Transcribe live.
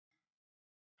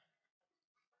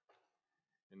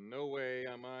In no way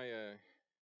am I a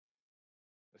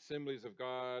Assemblies of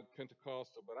God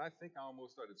Pentecostal, but I think I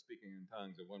almost started speaking in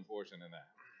tongues at one portion of that.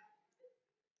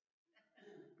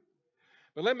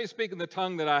 But let me speak in the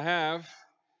tongue that I have,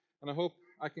 and I hope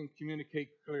I can communicate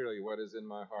clearly what is in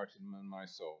my heart and in my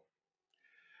soul.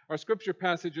 Our scripture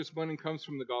passage this morning comes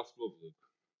from the Gospel of Luke.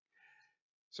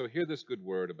 So hear this good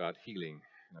word about healing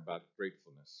and about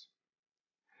gratefulness.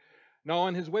 Now,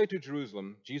 on his way to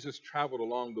Jerusalem, Jesus traveled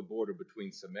along the border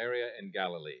between Samaria and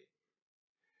Galilee.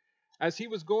 As he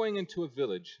was going into a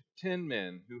village, 10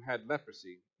 men who had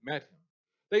leprosy met him.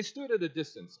 They stood at a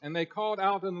distance, and they called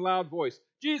out in a loud voice,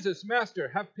 "Jesus, Master,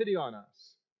 have pity on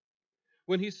us."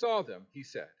 When he saw them, he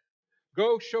said,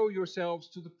 "Go show yourselves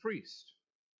to the priest."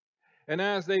 And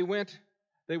as they went,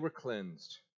 they were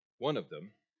cleansed. One of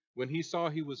them, when he saw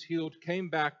he was healed, came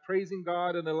back, praising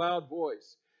God in a loud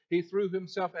voice. He threw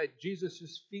himself at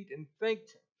Jesus' feet and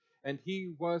thanked him. And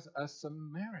he was a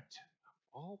Samaritan, of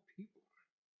all people.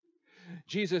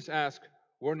 Jesus asked,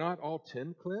 "Were not all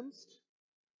 10 cleansed?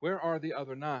 Where are the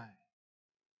other 9?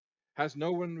 Has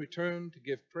no one returned to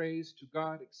give praise to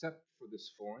God except for this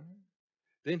foreigner?"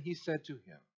 Then he said to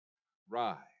him,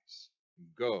 "Rise,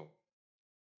 go.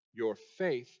 Your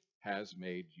faith has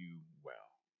made you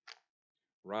well."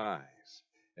 Rise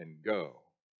and go,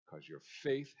 because your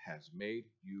faith has made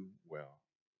you well.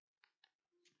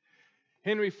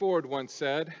 Henry Ford once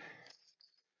said,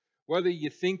 "Whether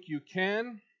you think you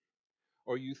can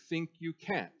or you think you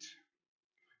can't,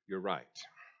 you're right."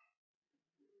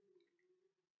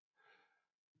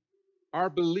 Our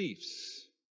beliefs,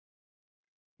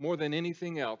 more than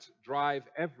anything else, drive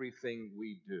everything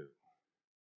we do.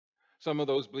 Some of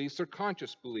those beliefs are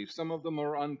conscious beliefs, some of them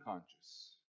are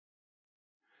unconscious.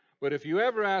 But if you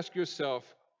ever ask yourself,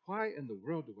 why in the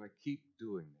world do I keep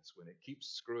doing this when it keeps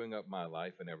screwing up my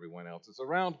life and everyone else's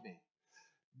around me?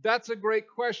 That's a great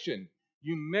question.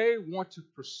 You may want to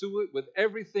pursue it with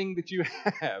everything that you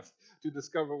have to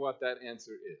discover what that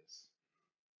answer is.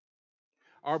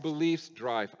 Our beliefs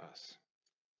drive us.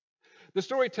 The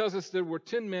story tells us there were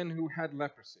 10 men who had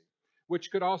leprosy,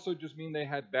 which could also just mean they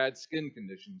had bad skin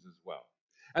conditions as well.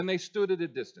 And they stood at a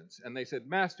distance and they said,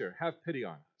 "Master, have pity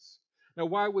on us." Now,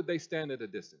 why would they stand at a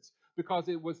distance? Because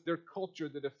it was their culture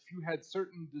that if you had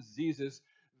certain diseases,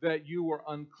 that you were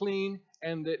unclean,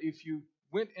 and that if you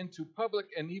went into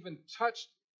public and even touched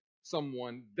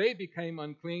someone, they became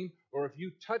unclean, or if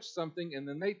you touched something and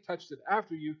then they touched it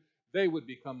after you, they would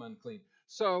become unclean.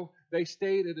 So they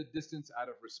stayed at a distance out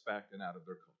of respect and out of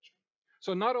their culture.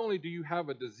 So not only do you have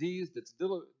a disease that's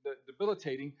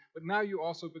debilitating, but now you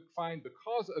also find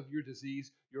because of your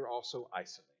disease, you're also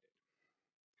isolated.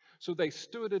 So they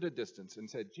stood at a distance and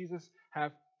said, "Jesus,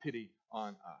 have pity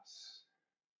on us."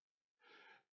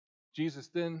 Jesus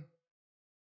then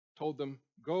told them,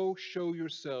 "Go show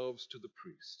yourselves to the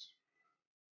priest."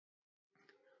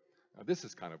 Now, this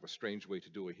is kind of a strange way to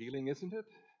do a healing, isn't it?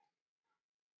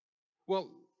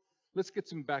 Well, let's get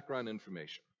some background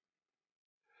information.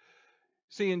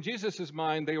 See, in Jesus'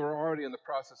 mind, they were already in the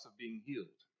process of being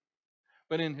healed.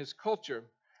 But in his culture,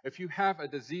 if you have a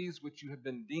disease which you have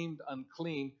been deemed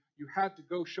unclean, you had to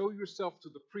go show yourself to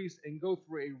the priest and go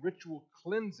through a ritual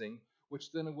cleansing,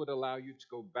 which then would allow you to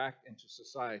go back into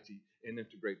society and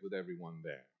integrate with everyone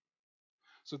there.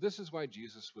 So this is why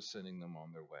Jesus was sending them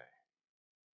on their way.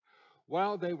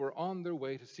 While they were on their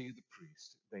way to see the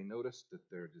priest, they noticed that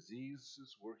their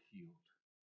diseases were healed,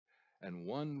 and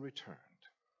one returned,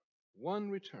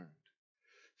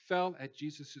 fell at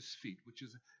Jesus' feet, which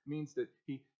means that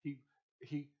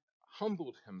he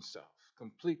humbled himself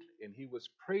completely, and he was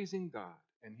praising God,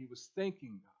 and he was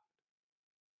thanking God,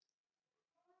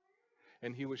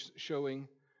 and he was showing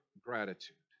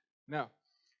gratitude. Now,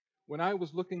 when I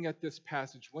was looking at this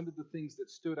passage, one of the things that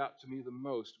stood out to me the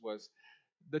most was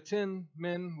the 10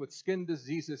 men with skin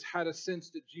diseases had a sense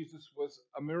that Jesus was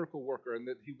a miracle worker and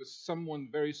that he was someone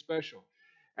very special.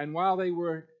 And while they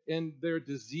were in their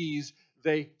disease,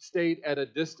 they stayed at a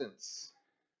distance.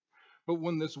 But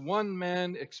when this one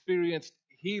man experienced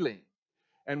healing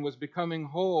and was becoming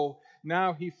whole,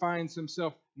 now he finds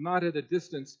himself not at a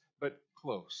distance, but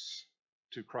close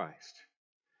to Christ,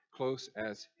 close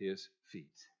as his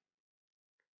feet.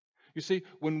 You see,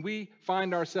 when we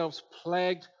find ourselves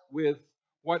plagued with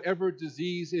whatever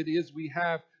disease it is we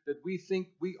have, that we think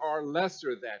we are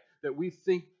lesser than, that we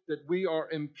think that we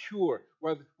are impure,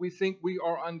 whether we think we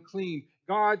are unclean,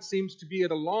 God seems to be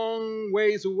at a long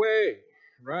ways away,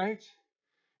 right?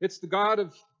 It's the God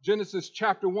of Genesis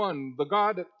chapter 1, the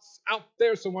God that's out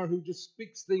there somewhere who just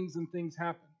speaks things and things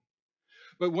happen.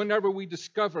 But whenever we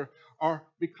discover our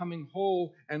becoming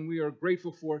whole and we are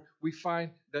grateful for it, we find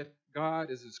that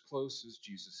God is as close as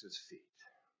Jesus' feet.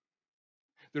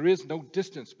 There is no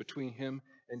distance between him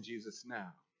and Jesus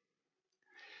now.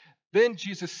 Then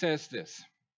Jesus says this,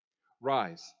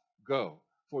 rise, go,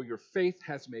 for your faith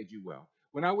has made you well.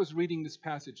 When I was reading this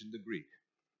passage in the Greek,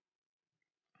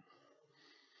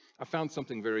 I found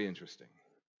something very interesting.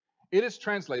 It is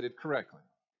translated correctly,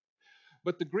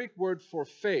 but the Greek word for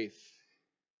faith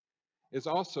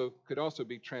could also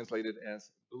be translated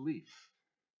as belief.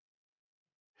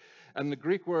 And the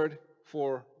Greek word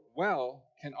for well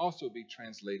can also be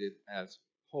translated as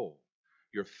whole.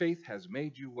 Your faith has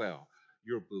made you well.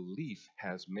 Your belief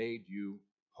has made you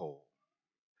whole.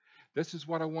 This is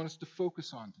what I want us to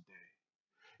focus on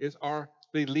today, is our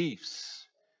beliefs.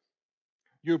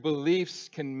 Your beliefs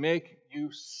can make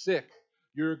you sick.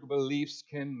 Your beliefs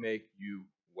can make you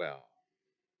well.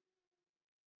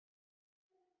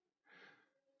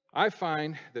 I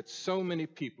find that so many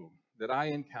people that I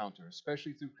encounter,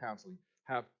 especially through counseling,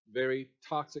 have very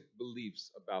toxic beliefs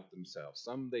about themselves.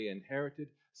 Some they inherited,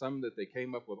 some that they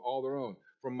came up with all their own.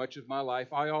 For much of my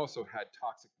life, I also had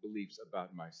toxic beliefs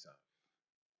about myself.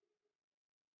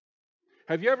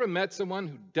 Have you ever met someone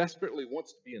who desperately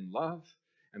wants to be in love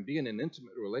and be in an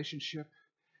intimate relationship,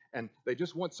 and they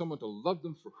just want someone to love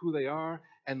them for who they are,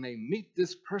 and they meet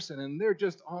this person and they're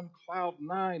just on cloud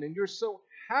nine, and you're so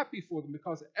happy for them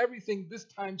because everything this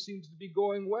time seems to be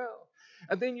going well.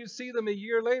 And then you see them a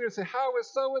year later and say, how is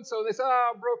so-and-so? They say,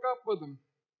 I broke up with them.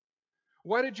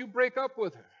 Why did you break up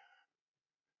with her?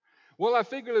 Well, I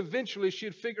figured eventually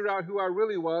she'd figure out who I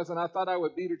really was, and I thought I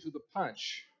would beat her to the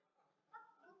punch.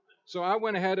 So I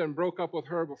went ahead and broke up with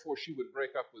her before she would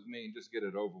break up with me and just get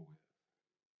it over with.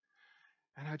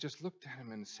 And I just looked at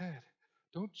him and said,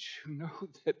 don't you know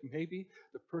that maybe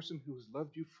the person who's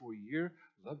loved you for a year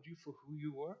loved you for who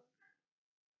you were?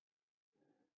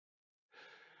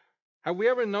 Have we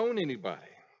ever known anybody?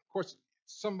 Of course,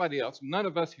 somebody else, none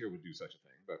of us here would do such a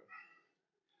thing, but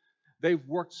they've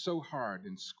worked so hard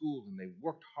in school, and they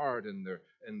worked hard in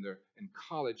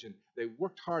college, and they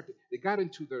worked hard. They got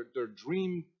into their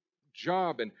dream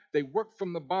job, and they worked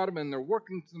from the bottom, and they're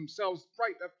working themselves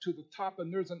right up to the top,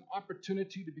 and there's an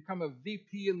opportunity to become a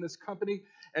VP in this company,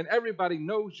 and everybody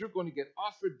knows you're going to get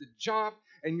offered the job,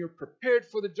 and you're prepared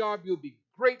for the job. You'll be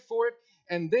great for it.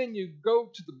 And then you go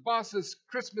to the boss's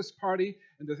Christmas party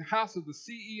in the house of the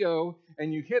CEO,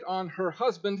 and you hit on her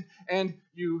husband, and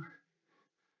you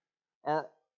are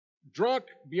drunk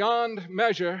beyond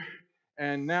measure,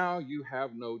 and now you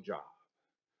have no job.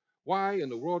 Why in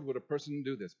the world would a person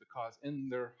do this? Because in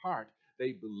their heart,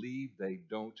 they believe they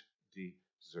don't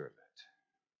deserve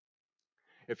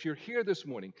it. If you're here this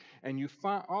morning and you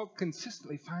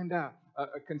consistently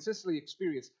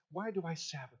experience, why do I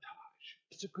sabotage?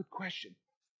 It's a good question.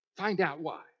 Find out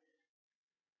why.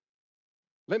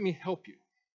 Let me help you,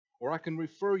 or I can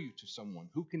refer you to someone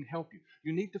who can help you.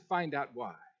 You need to find out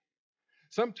why.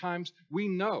 Sometimes we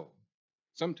know.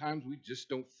 Sometimes we just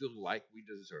don't feel like we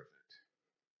deserve it.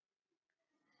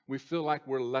 We feel like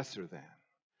we're lesser than.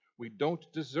 We don't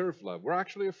deserve love. We're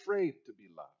actually afraid to be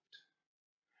loved.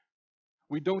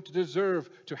 We don't deserve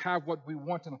to have what we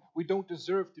want. We don't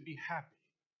deserve to be happy.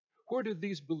 Where did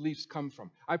these beliefs come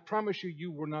from? I promise you,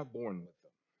 you were not born with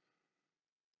them.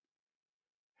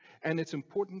 And it's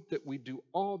important that we do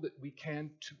all that we can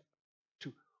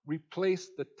to replace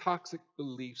the toxic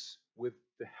beliefs with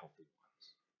the healthy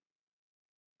ones.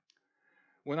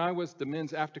 When I was the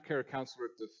men's aftercare counselor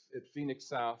at Phoenix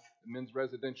South, the men's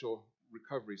residential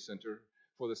recovery center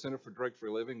for the Center for Drug-Free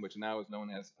Living, which now is known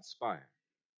as Aspire,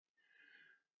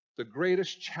 the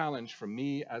greatest challenge for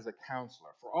me as a counselor,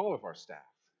 for all of our staff,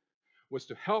 was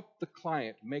to help the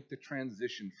client make the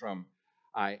transition from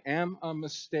I am a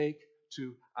mistake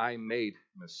to I made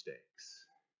mistakes.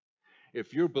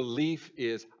 If your belief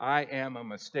is I am a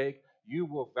mistake, you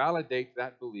will validate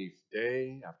that belief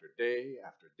day after day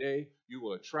after day. You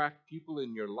will attract people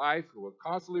in your life who will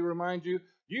constantly remind you,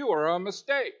 you are a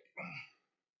mistake.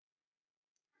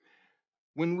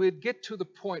 When we'd get to the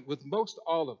point, with most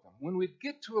all of them, when we'd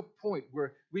get to a point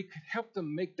where we could help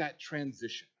them make that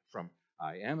transition from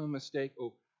I am a mistake,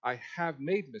 oh, I have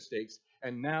made mistakes,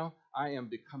 and now I am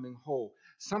becoming whole.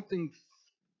 Something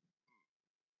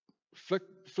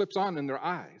flips on in their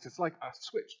eyes. It's like a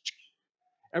switch.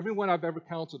 Everyone I've ever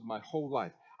counseled my whole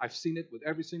life, I've seen it with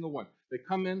every single one. They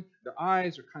come in, their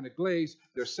eyes are kind of glazed,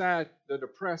 they're sad, they're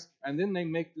depressed, and then they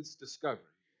make this discovery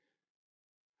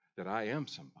that I am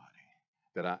somebody,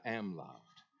 that I am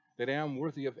loved, that I am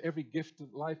worthy of every gift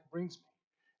that life brings me.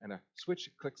 and a switch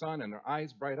clicks on and their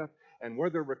eyes bright up, and where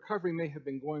their recovery may have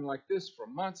been going like this for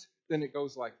months, then it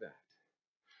goes like that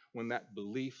when that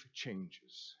belief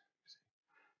changes.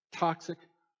 Toxic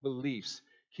beliefs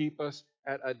keep us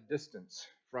at a distance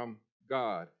from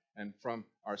God and from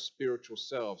our spiritual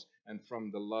selves and from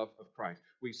the love of Christ.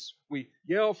 We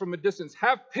yell from a distance,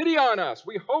 "Have pity on us."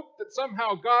 We hope that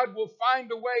somehow God will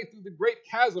find a way through the great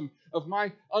chasm of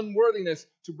my unworthiness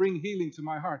to bring healing to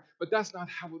my heart. But that's not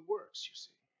how it works, you see.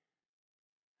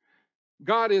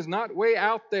 God is not way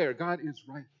out there. God is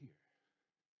right here.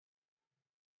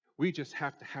 We just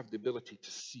have to have the ability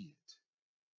to see it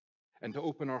and to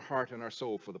open our heart and our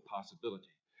soul for the possibility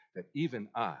that even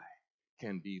I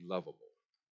can be lovable,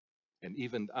 and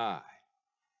even I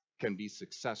can be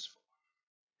successful,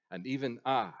 and even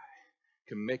I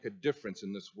can make a difference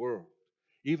in this world.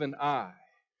 Even I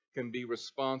can be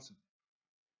responsible.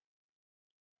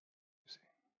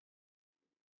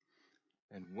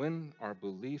 And when our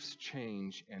beliefs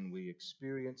change and we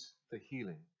experience the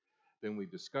healing, then we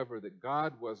discover that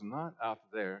God was not out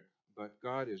there, but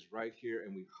God is right here,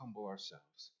 and we humble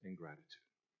ourselves in gratitude.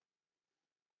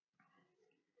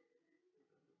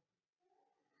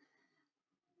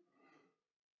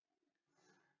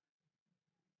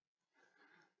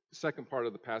 The second part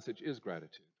of the passage is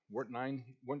gratitude.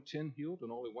 Weren't 10 healed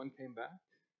and only one came back?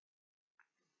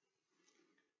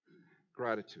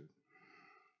 Gratitude.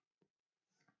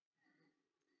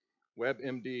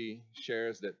 WebMD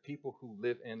shares that people who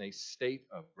live in a state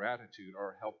of gratitude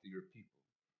are healthier people.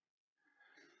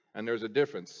 And there's a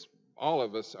difference. All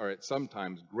of us are at some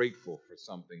times grateful for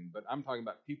something, but I'm talking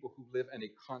about people who live in a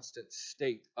constant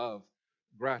state of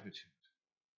gratitude.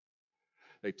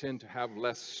 They tend to have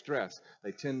less stress.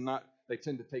 They tend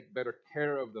to take better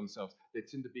care of themselves. They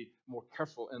tend to be more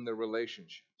careful in their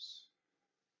relationships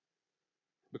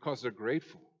because they're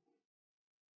grateful.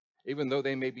 Even though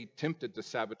they may be tempted to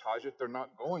sabotage it, they're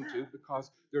not going to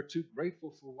because they're too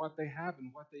grateful for what they have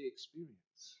and what they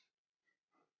experience.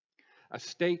 A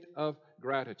state of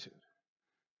gratitude.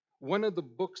 One of the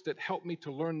books that helped me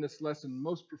to learn this lesson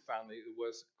most profoundly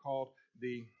was called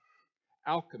The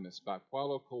Alchemist by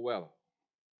Paulo Coelho.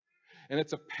 And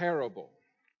it's a parable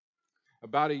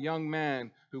about a young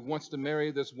man who wants to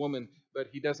marry this woman, but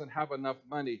he doesn't have enough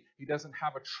money. He doesn't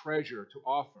have a treasure to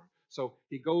offer. So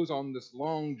he goes on this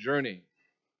long journey.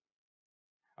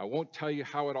 I won't tell you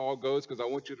how it all goes because I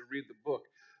want you to read the book.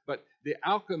 But the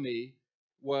alchemy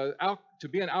was to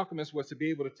be an alchemist was to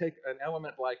be able to take an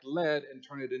element like lead and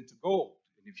turn it into gold.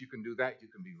 And if you can do that, you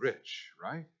can be rich,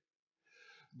 right?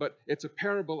 But it's a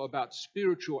parable about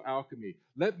spiritual alchemy.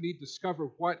 Let me discover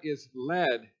what is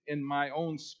lead in my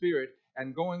own spirit,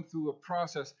 and going through a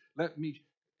process, let me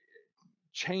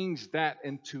change that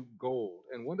into gold.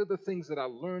 And one of the things that I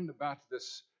learned about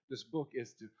this book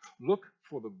is to look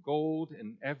for the gold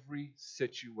in every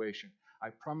situation. I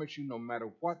promise you, no matter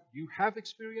what you have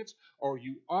experienced or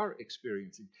you are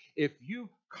experiencing, if you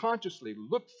consciously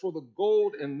look for the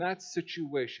gold in that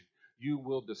situation, you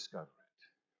will discover it.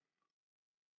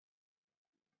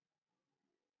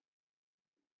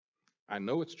 I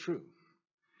know it's true.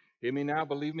 Hear me now,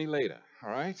 believe me later, all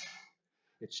right?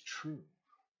 It's true.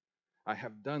 I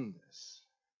have done this.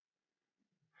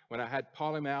 When I had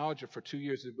polymyalgia for 2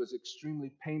 years, it was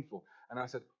extremely painful. And I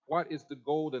said, what is the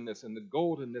gold in this? And the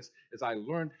gold in this is I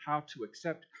learned how to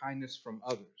accept kindness from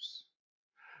others.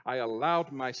 I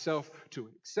allowed myself to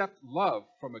accept love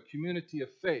from a community of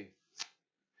faith,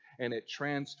 and it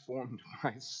transformed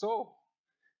my soul.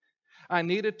 I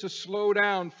needed to slow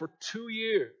down for 2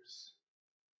 years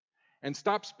and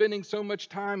stop spending so much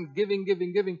time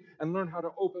giving, and learn how to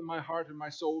open my heart and my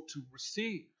soul to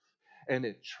receive. And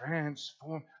it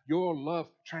transformed, your love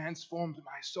transformed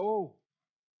my soul.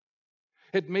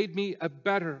 It made me a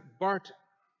better Barton.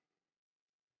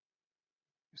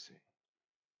 You see,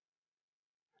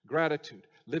 gratitude,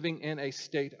 living in a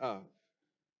state of.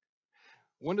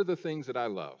 One of the things that I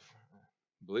love,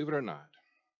 believe it or not,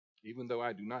 even though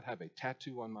I do not have a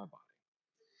tattoo on my body,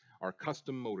 are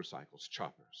custom motorcycles,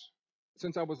 choppers.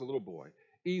 Since I was a little boy,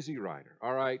 Easy Rider,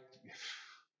 all right?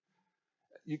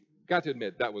 You got to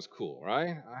admit, that was cool,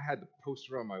 right? I had the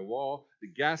poster on my wall. The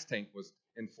gas tank was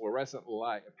in fluorescent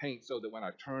light paint so that when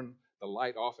I turned the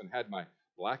light off and had my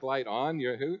black light on,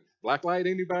 who? Black light,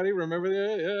 anybody? Remember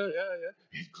that?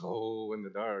 Yeah. It glow in the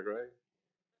dark, right?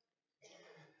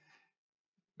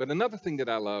 But another thing that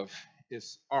I love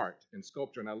is art and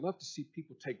sculpture, and I love to see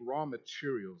people take raw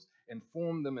materials and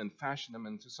form them and fashion them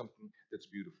into something that's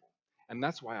beautiful. And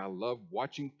that's why I love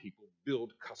watching people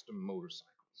build custom motorcycles.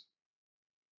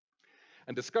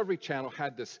 And Discovery Channel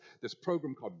had this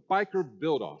program called Biker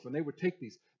Build Off, and they would take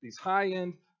these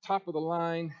high-end top of the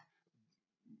line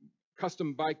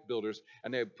custom bike builders,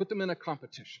 and they would put them in a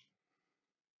competition.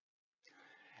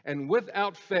 And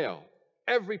without fail,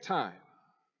 every time,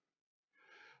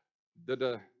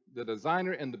 the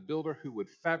designer and the builder who would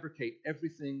fabricate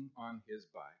everything on his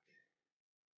bike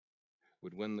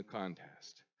would win the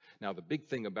contest. Now, the big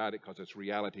thing about it, because it's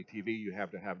reality TV, you have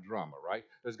to have drama, right?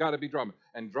 There's got to be drama.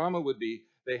 And drama would be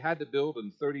they had to build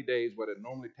in 30 days what it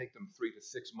normally take them 3 to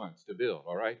 6 months to build,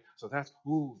 all right? So that's,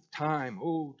 time,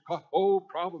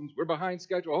 problems, we're behind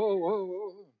schedule,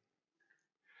 oh.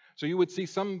 So you would see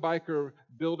some biker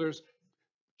builders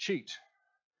cheat,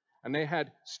 and they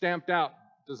had stamped out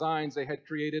designs they had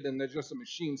created, and there's just a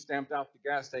machine stamped out the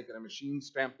gas tank and a machine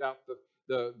stamped out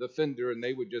the fender, and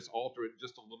they would just alter it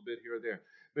just a little bit here or there.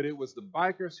 But it was the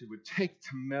bikers who would take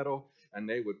the metal and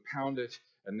they would pound it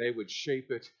and they would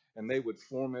shape it and they would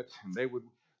form it, and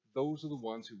those are the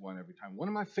ones who won every time. One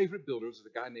of my favorite builders is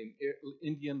a guy named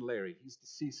Indian Larry. He's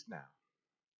deceased now.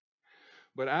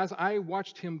 But as I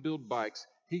watched him build bikes,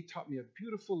 he taught me a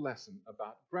beautiful lesson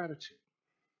about gratitude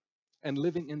and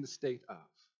living in the state of.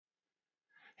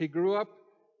 He grew up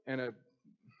in a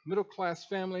middle-class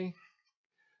family,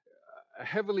 a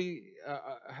heavily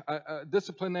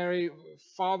disciplinary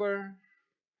father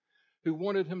who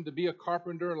wanted him to be a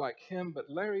carpenter like him, but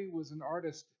Larry was an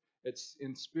artist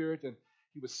in spirit, and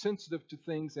he was sensitive to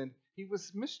things, and he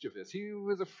was mischievous. He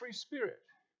was a free spirit,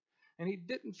 and he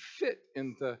didn't fit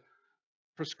in the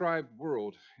prescribed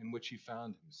world in which he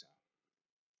found himself.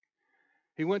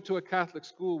 He went to a Catholic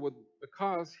school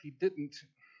because he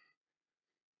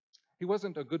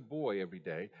wasn't a good boy every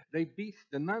day.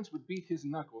 The nuns would beat his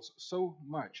knuckles so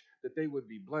much that they would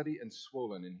be bloody and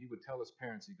swollen, and he would tell his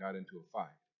parents he got into a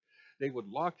fight. They would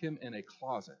lock him in a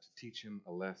closet to teach him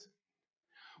a lesson.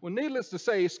 Well, needless to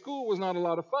say, school was not a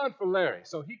lot of fun for Larry,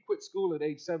 so he quit school at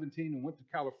age 17 and went to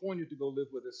California to go live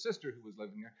with his sister who was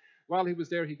living there. While he was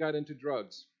there, he got into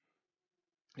drugs.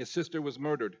 His sister was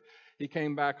murdered. He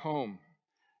came back home.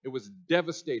 It was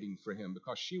devastating for him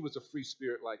because she was a free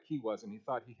spirit like he was, and he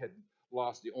thought he had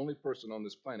lost the only person on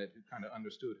this planet who kind of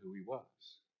understood who he was.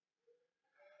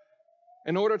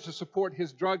 In order to support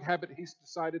his drug habit, he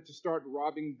decided to start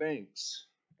robbing banks,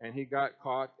 and he got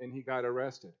caught and he got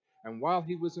arrested. And while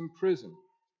he was in prison,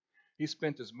 he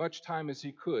spent as much time as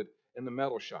he could in the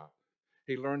metal shop.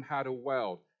 He learned how to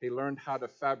weld. He learned how to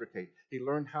fabricate. He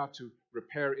learned how to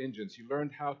repair engines. He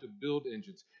learned how to build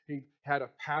engines. He had a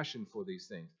passion for these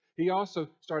things. He also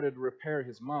started to repair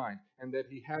his mind, and that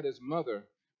he had his mother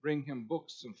bring him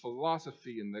books and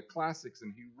philosophy and the classics,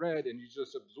 and he read and he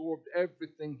just absorbed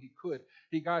everything he could.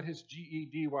 He got his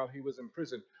GED while he was in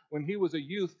prison. When he was a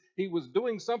youth, he was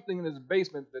doing something in his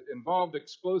basement that involved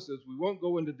explosives. We won't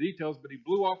go into details, but he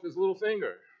blew off his little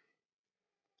finger.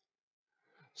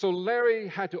 So Larry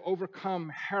had to overcome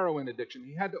heroin addiction.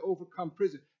 He had to overcome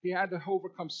prison. He had to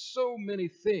overcome so many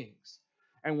things.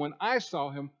 And when I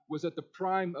saw him was at the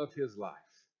prime of his life.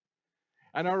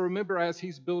 And I remember as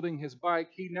he's building his bike,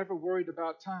 he never worried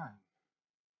about time.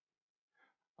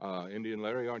 Indian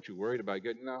Larry, aren't you worried about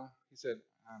getting out? He said,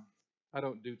 I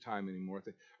don't do time anymore. I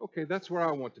said, okay, that's where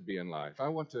I want to be in life. I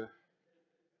want to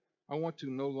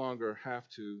no longer have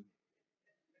to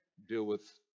deal with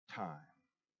time.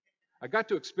 I got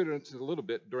to experience it a little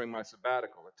bit during my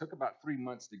sabbatical. It took about 3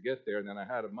 months to get there, and then I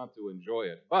had a month to enjoy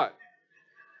it. But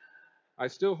I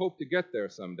still hope to get there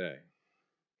someday.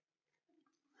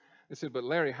 I said, but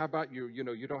Larry, how about you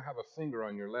don't have a finger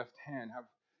on your left hand? I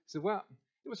said, well,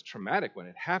 it was traumatic when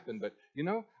it happened, but,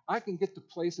 I can get to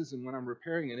places and when I'm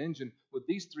repairing an engine with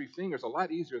these 3 fingers a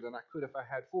lot easier than I could if I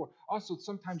had 4. Also,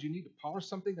 sometimes you need to polish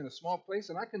something in a small place,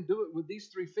 and I can do it with these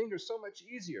 3 fingers so much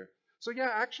easier. So, yeah,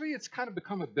 actually, it's kind of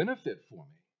become a benefit for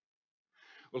me.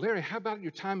 Well, Larry, how about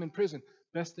your time in prison?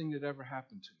 Best thing that ever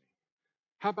happened to me.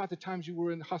 How about the times you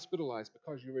were hospitalized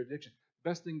because you were addiction?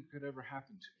 Best thing that could ever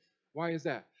happen to me. Why is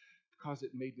that? Because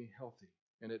it made me healthy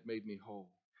and it made me whole.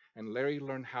 And Larry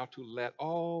learned how to let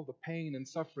all the pain and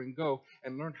suffering go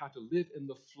and learn how to live in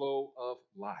the flow of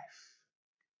life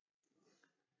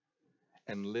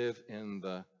and live in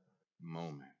the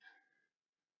moment.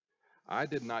 I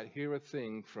did not hear a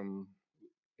thing from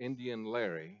Indian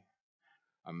Larry,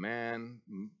 a man,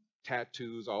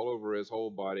 tattoos all over his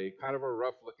whole body, kind of a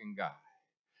rough-looking guy,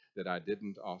 that I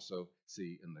didn't also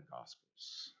see in the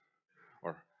Gospels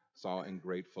or saw in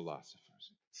great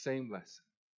philosophers. Same lesson.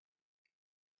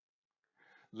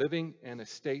 Living in a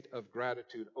state of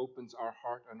gratitude opens our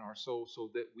heart and our soul so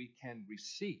that we can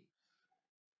receive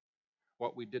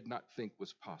what we did not think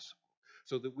was possible,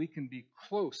 so that we can be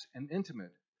close and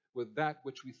intimate with that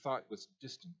which we thought was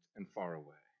distant and far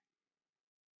away.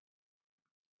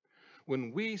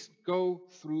 When we go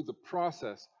through the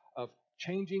process of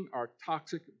changing our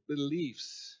toxic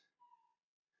beliefs,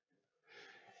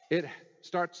 it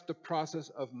starts the process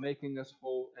of making us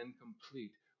whole and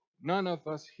complete. None of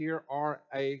us here are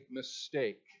a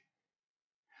mistake.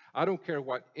 I don't care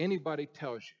what anybody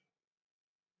tells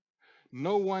you.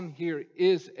 No one here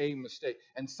is a mistake.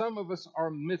 And some of us are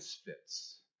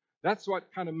misfits. That's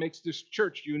what kind of makes this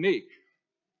church unique.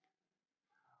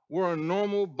 We're a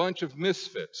normal bunch of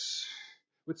misfits,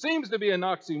 which seems to be an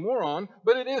oxymoron,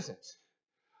 but it isn't.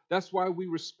 That's why we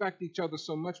respect each other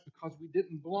so much, because we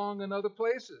didn't belong in other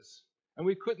places and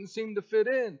we couldn't seem to fit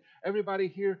in. Everybody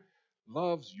here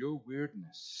loves your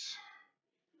weirdness.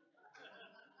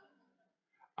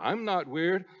 I'm not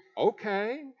weird.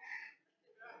 Okay.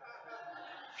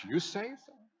 If you say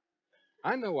so.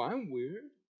 I know I'm weird,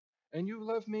 and you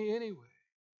love me anyway.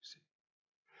 See?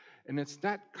 And it's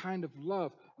that kind of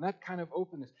love and that kind of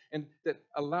openness and that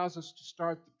allows us to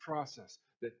start the process,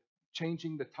 that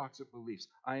changing the toxic beliefs.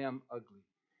 I am ugly.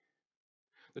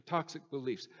 The toxic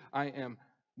beliefs, I am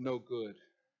no good.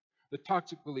 The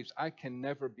toxic beliefs, I can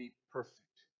never be perfect.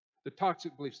 The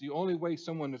toxic beliefs, the only way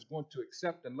someone is going to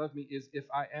accept and love me is if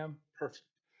I am perfect.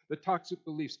 The toxic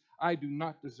beliefs, I do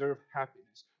not deserve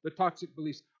happiness. The toxic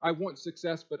beliefs, I want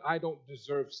success, but I don't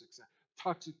deserve success.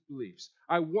 Toxic beliefs,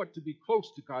 I want to be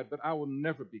close to God, but I will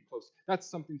never be close. That's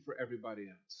something for everybody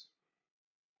else.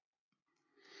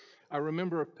 I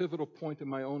remember a pivotal point in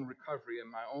my own recovery and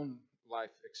my own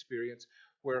life experience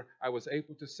where I was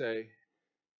able to say,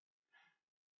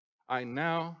 I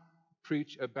now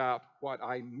preach about what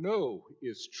I know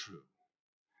is true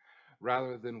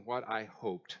rather than what I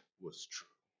hoped was true.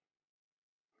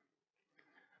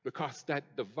 Because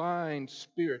that divine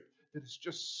spirit that is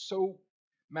just so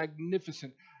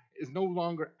magnificent is no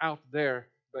longer out there,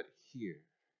 but here.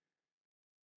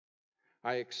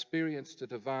 I experience the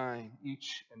divine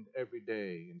each and every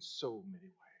day in so many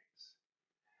ways.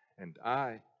 And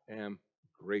I am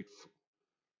grateful.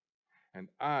 And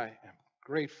I am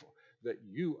grateful that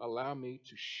you allow me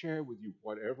to share with you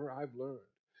whatever I've learned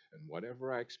and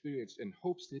whatever I experienced in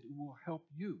hopes that it will help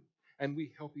you and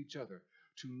we help each other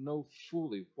to know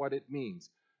fully what it means.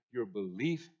 Your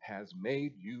belief has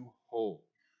made you whole.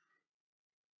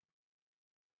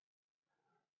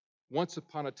 Once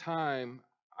upon a time,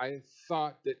 I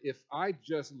thought that if I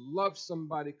just loved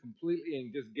somebody completely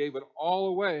and just gave it all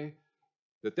away,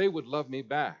 that they would love me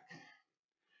back.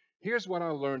 Here's what I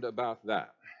learned about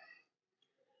that.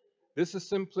 This is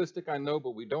simplistic, I know,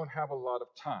 but we don't have a lot of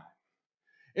time.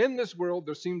 In this world,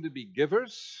 there seem to be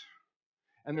givers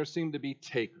and there seem to be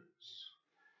takers.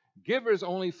 Givers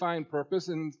only find purpose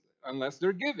unless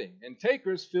they're giving, and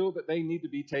takers feel that they need to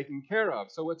be taken care of.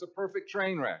 So it's a perfect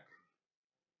train wreck.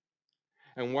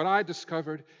 And what I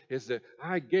discovered is that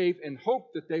I gave and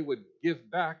hoped that they would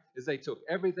give back as they took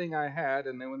everything I had,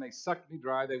 and then when they sucked me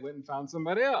dry, they went and found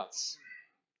somebody else.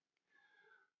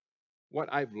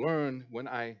 What I've learned when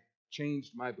I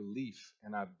changed my belief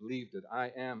and I believe that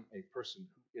I am a person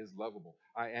who is lovable.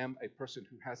 I am a person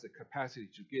who has the capacity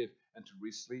to give and to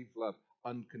receive love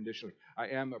unconditionally. I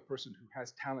am a person who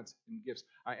has talents and gifts.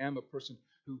 I am a person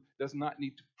who does not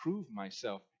need to prove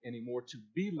myself anymore to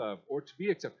be loved or to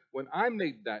be accepted. When I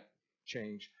made that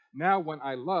change, now when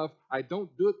I love, I don't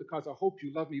do it because I hope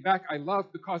you love me back. I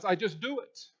love because I just do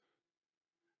it.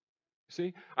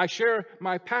 See, I share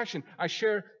my passion. I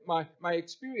share my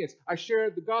experience. I share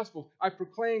the gospel. I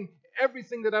proclaim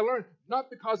everything that I learned, not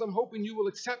because I'm hoping you will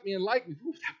accept me and like me.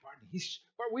 Ooh, that Bart,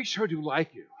 we sure do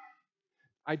like you.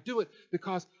 I do it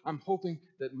because I'm hoping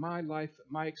that my life,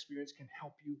 my experience can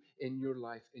help you in your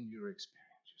life, in your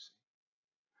experience. You see,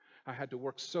 I had to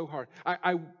work so hard.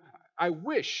 I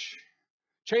wish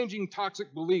changing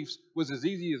toxic beliefs was as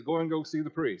easy as going to go see the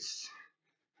priest.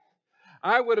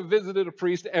 I would have visited a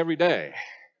priest every day.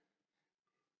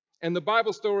 And the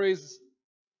Bible stories,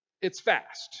 it's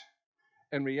fast.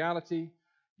 In reality,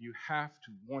 you have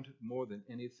to want it more than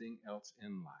anything else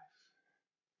in life.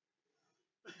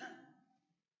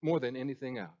 More than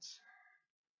anything else.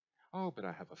 Oh, but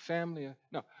I have a family.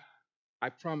 No, I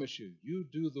promise you, you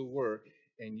do the work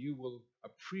and you will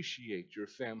appreciate your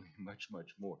family much,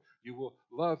 much more. You will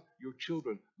love your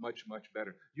children much, much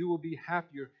better. You will be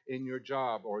happier in your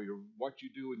job or what you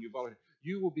do and you volunteer.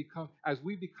 You will become, as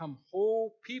we become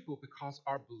whole people because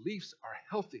our beliefs are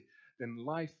healthy, then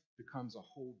life becomes a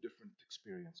whole different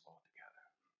experience altogether.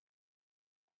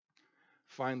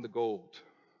 Find the gold.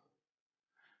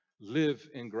 Live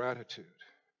in gratitude.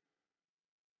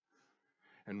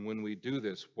 And when we do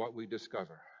this, what we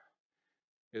discover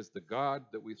is the God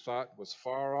that we thought was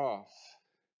far off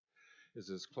is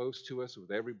as close to us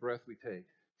with every breath we take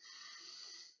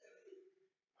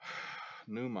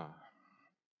pneuma,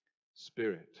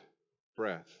 spirit,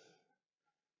 breath,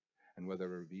 and with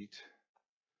every beat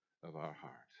of our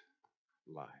heart,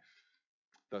 life.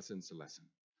 Thus ends the lesson.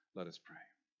 Let us pray.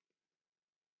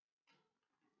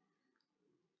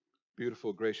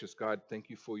 Beautiful, gracious God, thank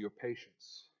you for your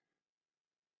patience.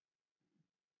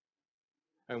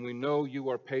 And we know you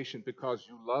are patient because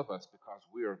you love us, because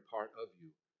we are a part of you.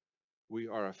 We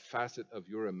are a facet of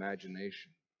your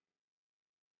imagination.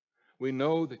 We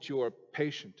know that you are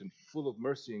patient and full of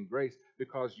mercy and grace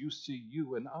because you see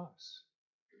you in us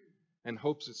and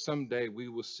hopes that someday we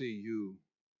will see you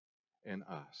in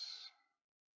us.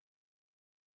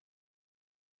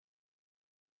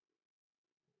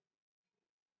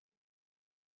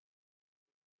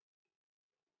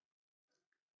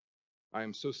 I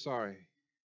am so sorry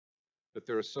that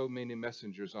there are so many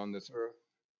messengers on this earth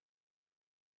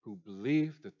who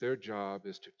believe that their job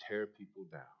is to tear people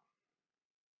down.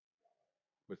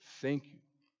 But thank you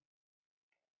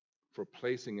for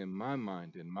placing in my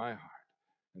mind, in my heart,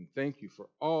 and thank you for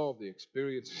all the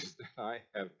experiences that I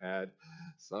have had,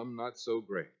 some not so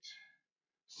great,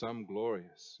 some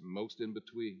glorious, most in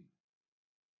between,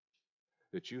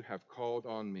 that you have called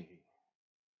on me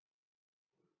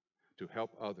to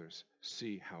help others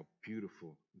see how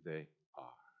beautiful they are.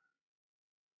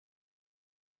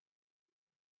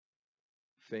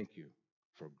 Thank you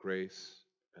for grace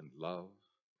and love,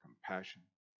 compassion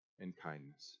and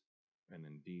kindness, and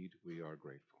indeed we are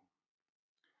grateful.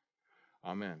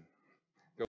 Amen.